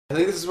I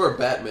think this is where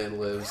Batman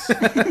lives.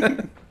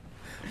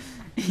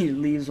 He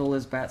leaves all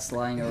his bats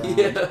lying around.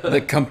 Yeah.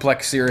 The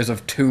complex series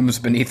of tombs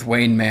beneath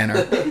Wayne Manor.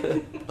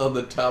 On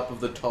the top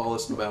of the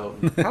tallest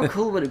mountain. How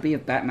cool would it be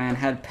if Batman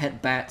had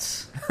pet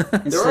bats?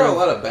 There are a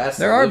lot of bats.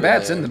 There are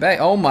bats in the bag.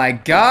 Oh my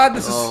god,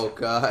 this is... Oh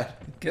god.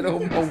 Get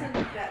over...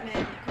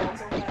 Batman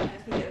calls all Batman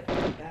he had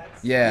a few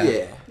bats. Yeah.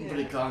 Yeah. But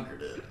he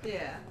conquered it.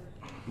 Yeah.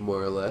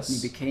 More or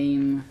less. He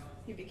became...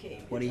 He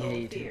became What his he own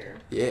hated. fear.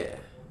 Yeah.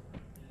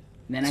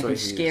 Then That's I why can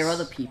scare he's-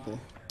 other people.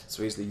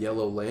 So he's the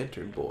Yellow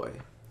Lantern boy.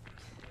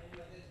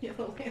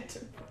 Yellow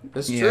Lantern.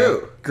 That's Yeah.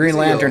 true. Green He's a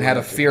Lantern Yellow had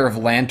a Lantern. fear of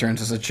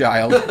lanterns as a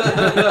child.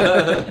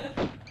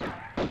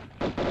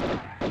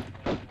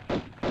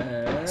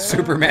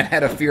 Superman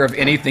had a fear of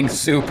anything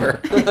super.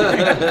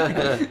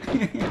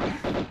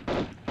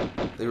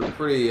 They were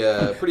pretty.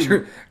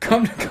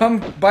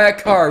 Come buy a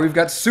car. We've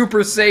got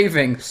super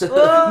savings.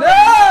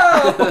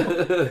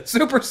 No!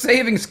 Super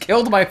savings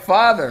killed my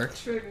father.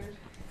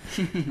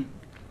 Triggered.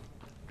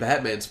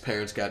 Batman's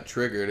parents got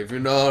triggered, if you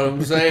know what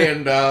I'm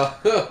saying.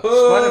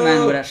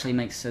 Spider-Man would actually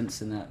make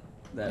sense in that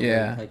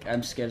Yeah. way. Like,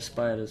 I'm scared of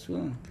spiders.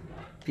 Well,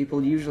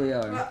 people usually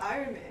What are. about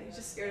Iron Man? He's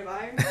just scared of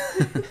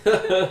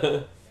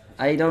iron?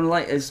 I don't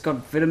like... It's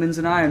got vitamins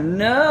and iron.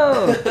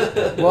 No!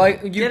 Well,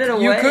 you Get it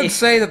you away. could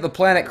say that the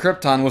planet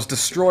Krypton was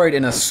destroyed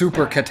in a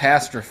super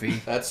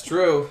catastrophe. That's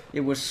true.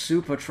 It was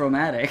super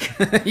traumatic.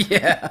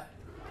 Yeah.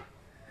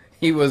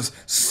 He was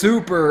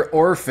super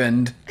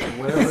orphaned.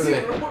 Whatever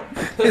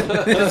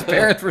they, His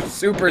parents were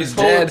super his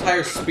whole dead.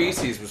 entire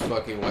species was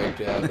fucking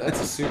wiped out.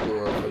 That's a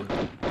super orphan.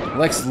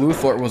 Lex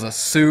Luthor was a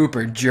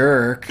super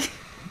jerk.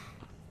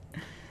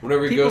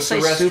 Whenever he People goes to say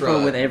a restaurant,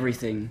 super with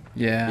everything.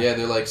 Yeah. yeah,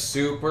 they're like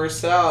super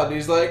salad. And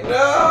he's like,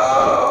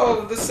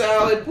 no, the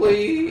salad,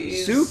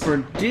 please. Super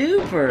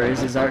duper is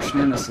his arch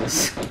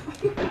nemesis.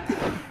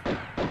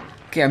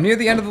 Okay, I'm near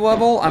the end of the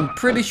level. I'm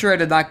pretty sure I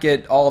did not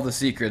get all the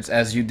secrets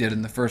as you did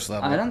in the first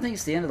level. I don't think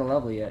it's the end of the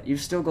level yet.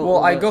 You've still got. Well,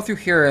 all I the- go through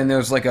here and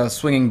there's like a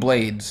swinging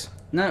blades.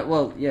 No,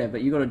 well, yeah,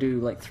 but you got to do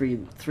like three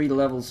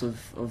levels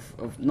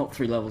of not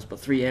 3 levels, but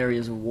 3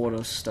 areas of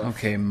water stuff.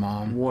 Okay,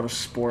 Mom. Water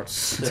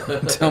sports.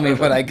 Tell me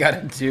what I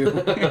gotta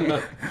do.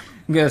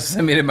 You gonna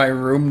send me to my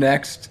room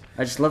next?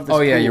 I just love this. Oh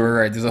yeah, pool. you were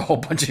right. There's a whole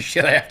bunch of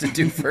shit I have to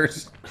do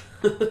first.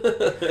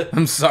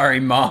 I'm sorry,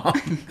 Mom.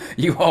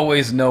 You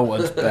always know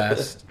what's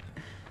best.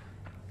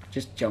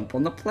 Just jump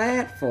on the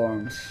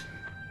platforms.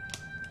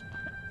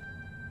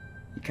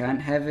 You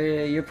can't have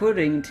your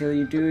pudding until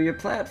you do your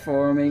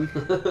platforming.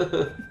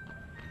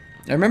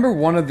 I remember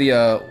one of the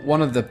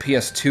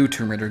PS2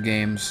 Tomb Raider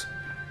games.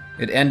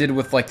 It ended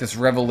with like this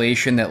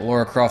revelation that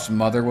Lara Croft's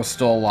mother was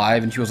still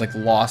alive and she was like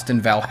lost in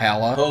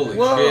Valhalla. Holy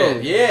Whoa.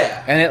 shit,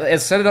 yeah. And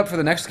it set it up for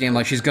the next game,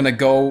 like she's gonna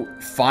go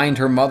find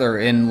her mother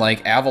in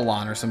like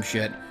Avalon or some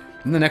shit.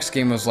 And the next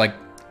game was like,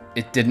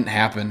 it didn't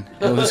happen.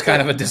 It was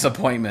kind of a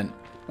disappointment.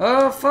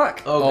 Oh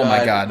fuck! Oh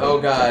my god.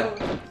 Oh god.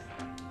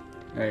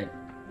 Alright.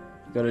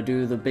 Gotta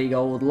do the big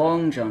old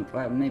long jump.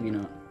 Well, maybe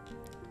not.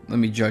 Let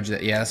me judge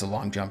that. Yeah, that's a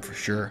long jump for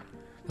sure.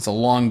 That's a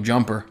long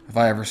jumper, if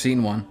I ever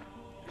seen one.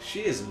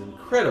 She is an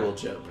incredible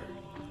jumper.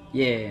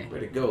 Yeah. Way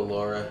to go,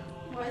 Laura.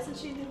 Why isn't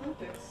she in the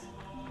Olympics?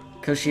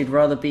 Because she'd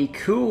rather be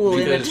cool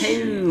in a Because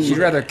tomb. She'd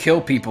rather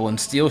kill people and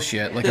steal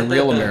shit, like a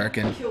real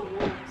American. Kill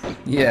wolves.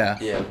 Yeah.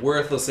 Yeah,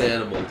 worthless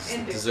animals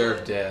And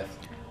deserve death.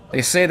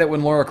 They say that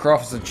when Lara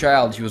Croft was a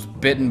child, she was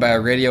bitten by a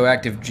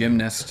radioactive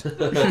gymnast.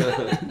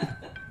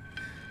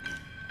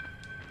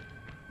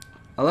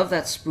 I love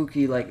that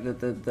spooky, like,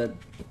 the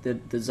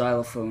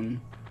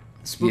xylophone.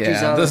 Spooky Yeah,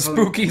 xylophone. the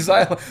spooky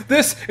xylophone.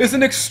 This is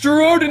an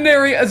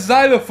extraordinary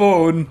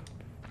xylophone,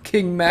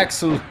 King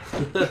Maxwell.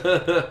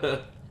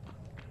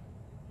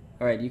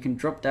 Alright, you can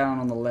drop down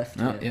on the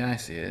left Oh, here. yeah, I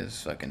see it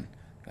is fucking.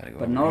 Gotta go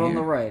But over not on here.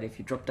 the right. If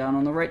you drop down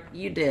on the right,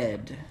 you're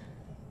dead.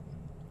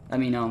 I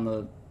mean, on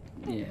the...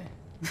 yeah.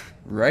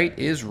 Right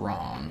is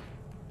wrong.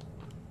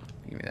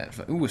 Give me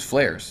that. Ooh, it's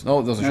flares.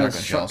 Oh, those are No, shotgun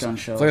it's shells. shotgun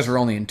shells. Flares were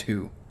only in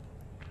 2.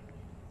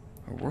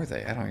 Or were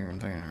they? I don't even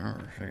think I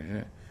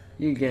remember.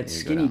 You get You go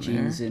skinny down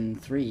jeans there. in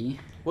 3.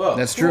 Whoa.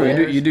 That's true. You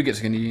Flares. do get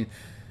skinny.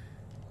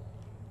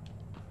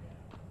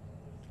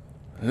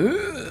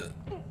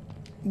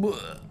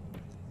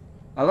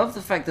 I love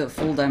the fact that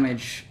full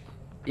damage,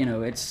 you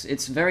know,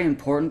 it's very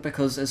important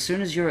because as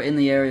soon as you're in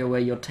the area where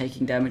you're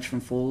taking damage from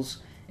falls,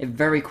 it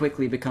very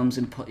quickly becomes,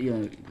 you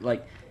know,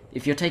 like,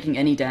 if you're taking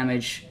any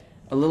damage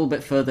a little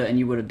bit further and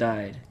you would have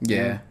died. you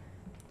Yeah. know?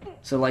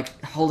 So,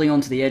 like, holding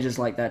on to the edges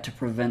like that to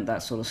prevent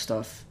that sort of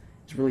stuff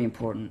is really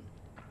important.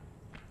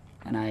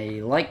 And I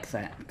like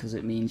that, because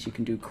it means you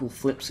can do cool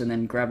flips and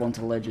then grab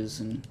onto ledges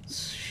and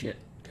shit.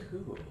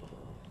 Cool.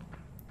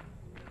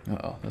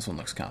 Uh-oh, this one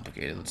looks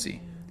complicated. Let's see.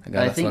 I I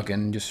gotta think-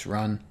 fucking just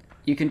run.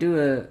 You can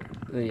do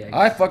yeah.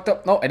 I fucked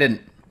up. No, I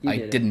didn't. You I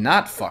did it. did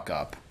not fuck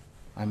up.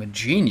 I'm a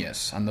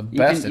genius. I'm the You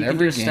best can, at you can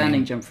do every a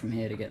standing game. jump from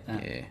here to get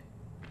that. Yeah.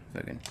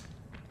 Fucking.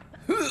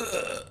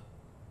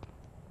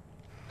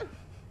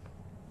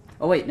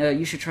 Oh wait, no,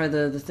 you should try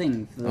the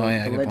thing, the, Oh,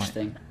 yeah, the good ledge point.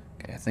 thing.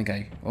 Okay, I think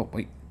I. Oh,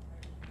 wait.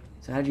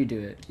 So how'd you do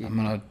it? I'm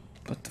gonna.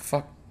 What the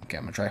fuck? Okay,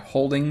 I'm gonna try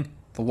holding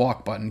the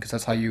walk button, because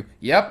that's how you...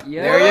 Yep,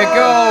 Yeah. there you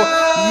go!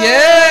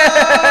 Yeah!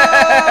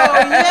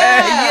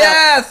 yeah!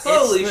 Yes!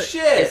 Holy It's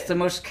shit! the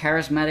most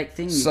charismatic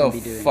thing you So can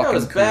be doing. fuck- That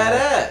was fucking cool.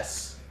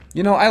 badass.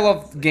 You know, I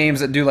love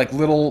games that do, like,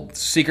 little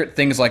secret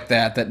things like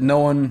that no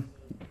one...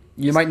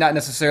 You might not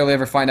necessarily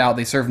ever find out.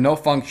 They serve no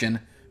function,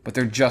 but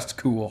they're just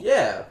cool.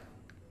 Yeah.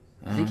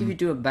 I think if you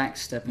do a back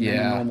step and then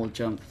yeah. a normal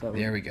jump, that would...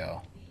 There we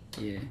go.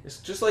 Yeah. It's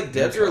just like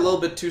devs are a little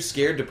bit too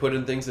scared to put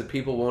in things that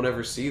people won't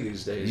ever see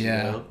these days,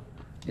 Yeah. you know?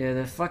 Yeah,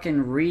 they're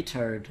fucking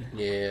retard.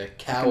 Yeah, Fucking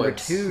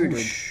cowards.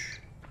 retarded.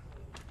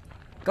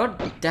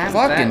 God damn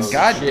Fucking bats.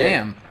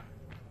 goddamn.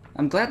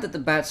 I'm glad that the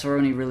bats are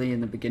only really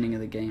in the beginning of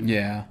the game.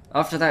 Yeah.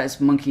 After that, it's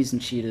monkeys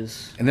and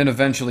cheetahs. And then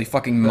eventually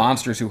fucking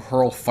monsters who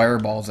hurl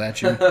fireballs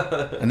at you.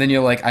 And then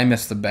you're like, I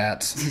miss the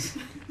bats.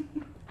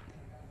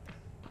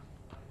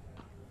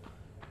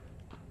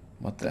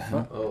 What the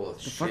hell? Oh,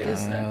 The fuck shit.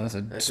 is that? That's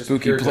a That's just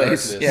spooky pure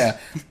place. darkness. Yeah.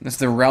 That's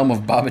the realm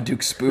of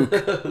Babadook spook.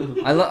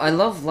 I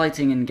love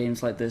lighting in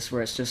games like this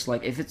where it's just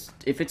like if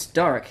it's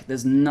dark,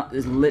 there's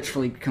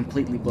literally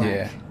completely black.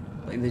 Yeah.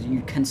 Like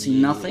you can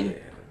see nothing,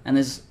 and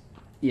there's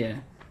yeah.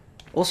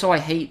 Also, I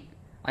hate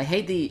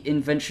the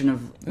invention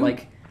of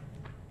like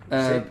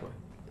Save point.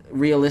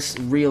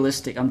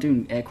 realistic. I'm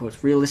doing air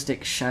quotes.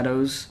 Realistic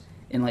shadows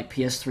in like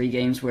PS3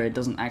 games where it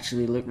doesn't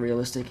actually look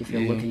realistic if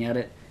you're Yeah. looking at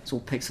it. It's all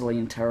pixely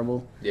and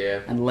terrible, Yeah.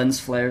 and lens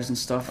flares and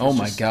stuff. Oh It's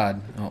my just- god.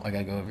 Oh, I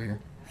gotta go over here.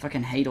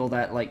 Fucking hate all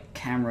that like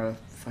camera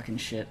fucking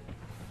shit.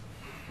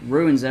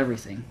 Ruins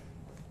everything.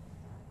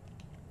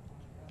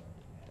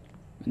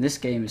 In this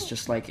game, it's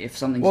just like if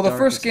something's Well, the dark,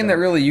 first it's game that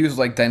dark. really used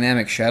like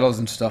dynamic shadows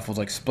and stuff was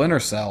like Splinter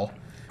Cell,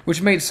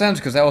 which made sense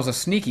because that was a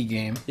sneaky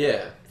game.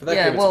 Yeah. For that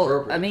Yeah, game, well, it's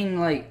appropriate. I mean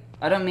like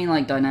I don't mean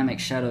like dynamic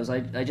shadows.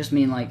 I just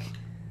mean like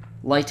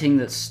lighting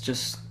that's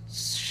just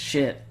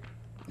shit.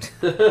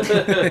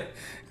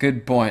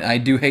 Good point. I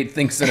do hate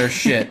things that are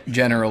shit,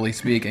 generally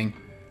speaking.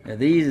 Yeah,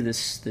 these are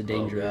the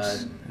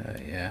dangerous.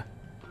 God. Yeah.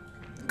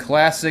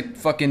 Classic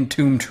fucking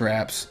tomb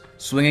traps.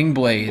 Swinging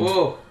blades.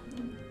 Whoa.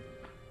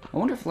 I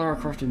wonder if Lara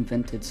Croft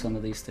invented some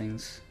of these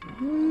things.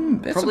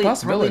 That's Probably, a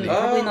possibility.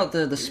 Probably not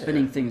the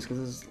spinning things because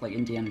it's like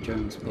Indiana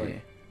Jones. But Yeah.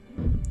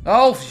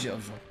 Oh,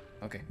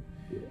 okay.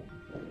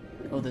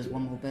 oh, there's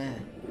one more bear.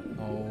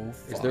 Oh,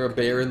 fuck. Is there a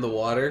bear in the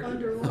water?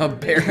 Underwater. a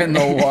bear in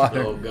the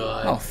water? Oh,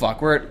 God. Oh,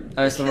 fuck. We're at...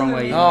 Oh, it's the wrong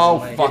way.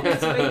 Oh, It's fuck.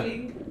 It's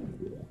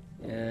waiting.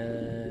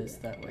 It's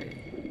that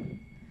way.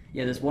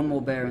 Yeah, there's one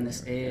more bear in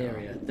this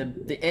area.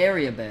 The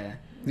area bear.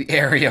 The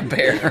area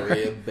bear.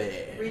 Area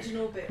bear.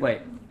 Regional bear.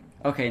 Wait.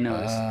 Okay, no,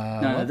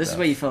 no. what This is the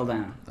where you fell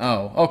down.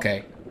 Oh,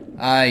 okay.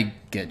 I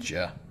get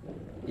ya.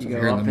 You So go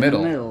here in up the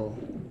middle. middle.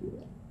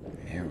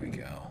 Here we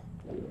go.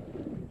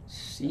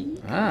 See?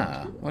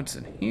 Ah, what's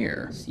in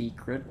here?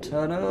 Secret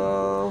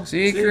tunnel.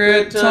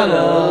 Secret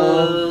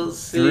tunnel.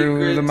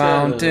 Through the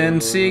mountain.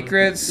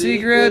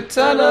 Secret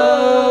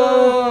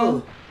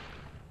tunnel.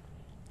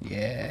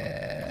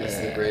 Yeah. That's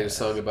the greatest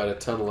song about a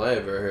tunnel I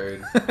ever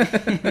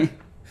heard.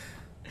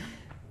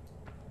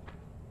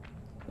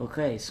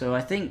 Okay, so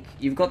I think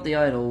you've got the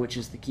idol, which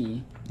is the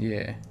key.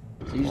 Yeah.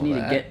 So you just All need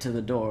that. to get to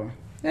the door.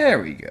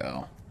 There we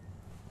go.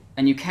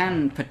 And you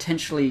can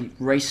potentially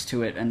race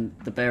to it and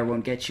the bear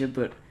won't get you,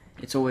 but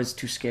it's always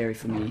too scary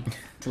for me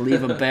to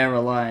leave a bear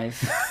alive.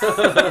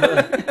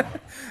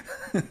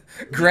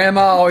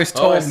 Grandma always Oh,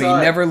 I told me saw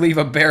it. never leave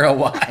a bear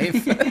alive.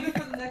 Leave it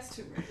for the next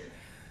Tomb Raider.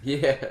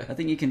 Yeah. I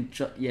think you can...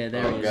 yeah,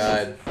 there Oh, it is.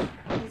 God.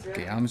 He's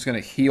ready. Okay, I'm just gonna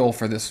heal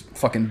for this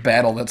fucking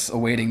battle that's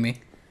awaiting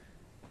me.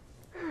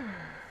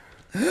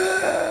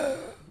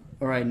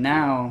 Alright,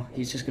 now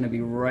he's just going to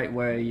be right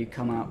where you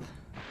come up.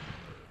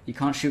 You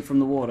can't shoot from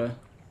the water.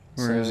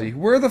 Where is he?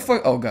 Where the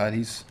fuck? Oh god,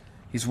 he's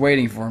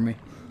waiting for me.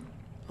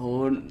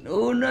 Oh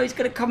no, he's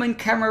going to come in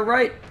camera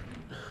right.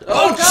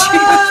 Oh, Jesus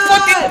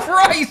fucking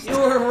Christ! You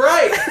were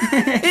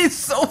right! He's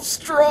so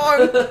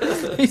strong.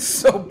 He's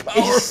so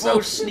powerful. He's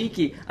so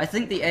sneaky. I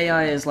think the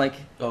AI is like...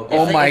 Oh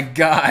if- my if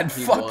god!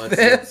 He Fuck wants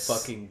this! some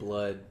fucking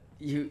blood.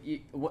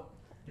 what?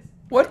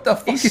 What the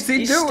fuck He's- is he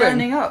he's doing?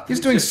 standing up.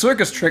 He's doing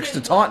circus tricks to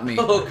taunt me.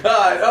 Oh,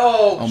 God.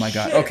 Oh, Oh my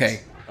god. shit.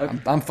 Okay,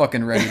 I'm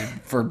fucking ready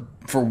for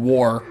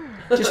war.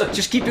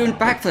 Just keep doing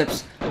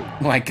backflips. Oh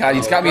my god,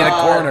 he's got me in a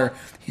God. corner.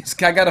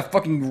 I gotta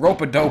fucking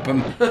rope-a-dope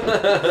him.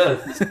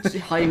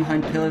 Hiding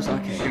behind pillars.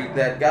 Okay. Shoot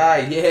that guy.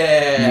 Yeah.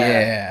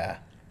 Yeah.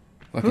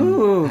 Fucking,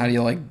 Ooh. how do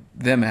you like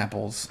them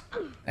apples?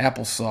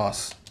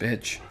 Applesauce,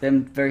 bitch.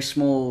 Them very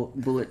small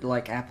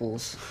bullet-like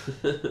apples.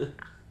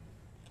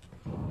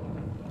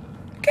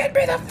 Get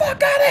me the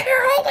fuck out of here,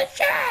 holy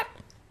shit!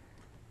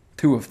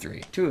 2 of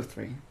 3. 2 of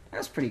 3.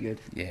 That's pretty good.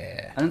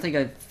 Yeah. I don't think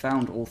I've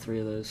found all 3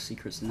 of those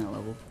secrets in that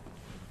level.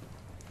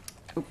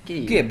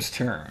 Okay. Gibbs'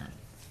 turn.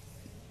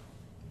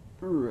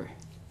 Urgh.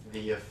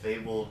 The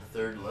fabled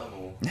third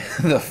level.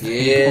 The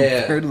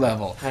Yeah. 3rd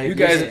level. How You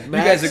guys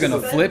Max are gonna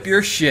is- flip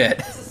your shit.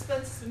 The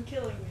suspense has been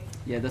killing me.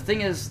 Yeah, the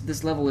thing is,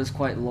 this level is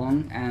quite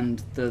long,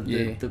 and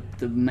Yeah.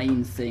 the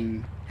main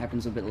thing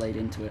happens a bit late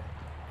into it.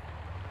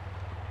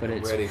 But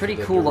it's Ready for pretty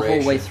the cool the whole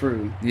way duration.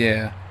 through.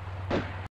 Yeah.